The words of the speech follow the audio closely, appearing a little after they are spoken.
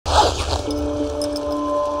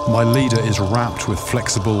My leader is wrapped with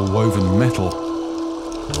flexible woven metal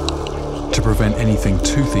to prevent anything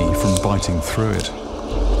toothy from biting through it.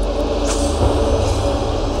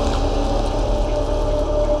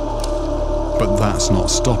 But that's not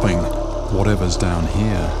stopping whatever's down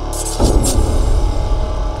here.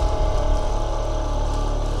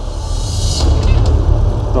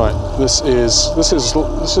 Right, this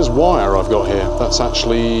is wire I've got here. That's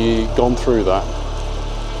actually gone through that.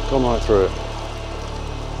 Gone right through it.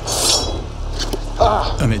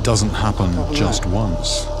 Ah! And it doesn't happen just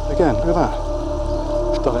once. Again, look at that.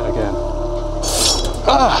 I've done it again.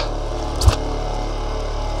 Ah!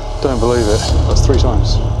 Don't believe it. That's 3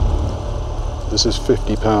 times. This is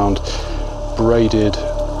 50-pound braided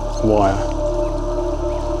wire,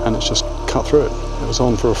 and it's just cut through it. It was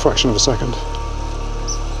on for a fraction of a second.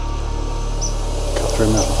 Cut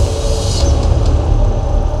through metal.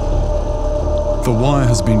 The wire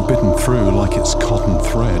has been bitten through like it's cotton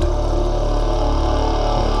thread.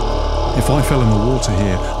 If I fell in the water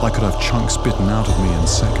here, I could have chunks bitten out of me in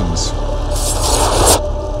seconds.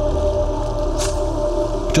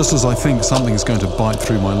 Just as I think something's going to bite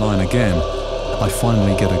through my line again, I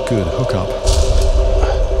finally get a good hookup.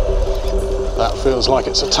 That feels like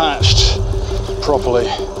it's attached properly.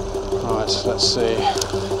 Right, let's see.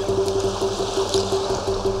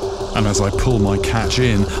 And as I pull my catch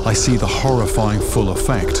in, I see the horrifying full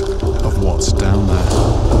effect of what's down there.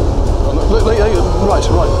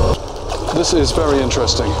 Right. This is very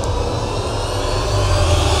interesting.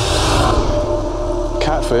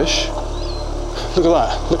 Catfish. Look at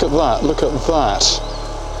that, look at that, look at that.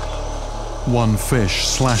 One fish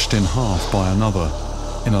slashed in half by another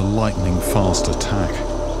in a lightning fast attack.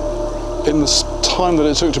 In the time that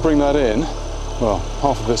it took to bring that in, well,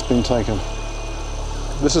 half of it's been taken.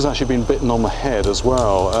 This has actually been bitten on the head as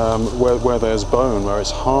well, where there's bone, where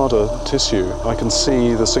it's harder tissue. I can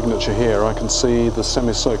see the signature here, I can see the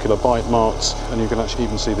semicircular bite marks, and you can actually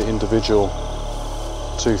even see the individual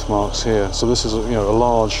tooth marks here. So this is a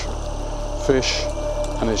large fish,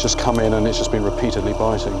 and it's just come in and it's just been repeatedly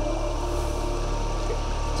biting.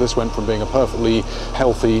 This went from being a perfectly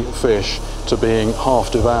healthy fish to being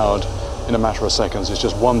half devoured in a matter of seconds. It's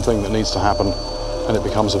just one thing that needs to happen and it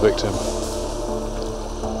becomes a victim.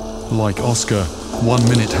 Like Oscar, 1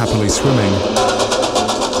 minute happily swimming,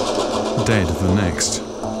 dead the next.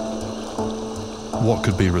 What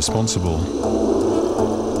could be responsible?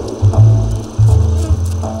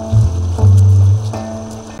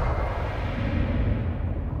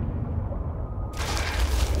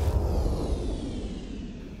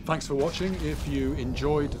 Thanks for watching. If you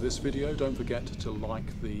enjoyed this video, don't forget to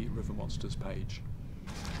like the River Monsters page.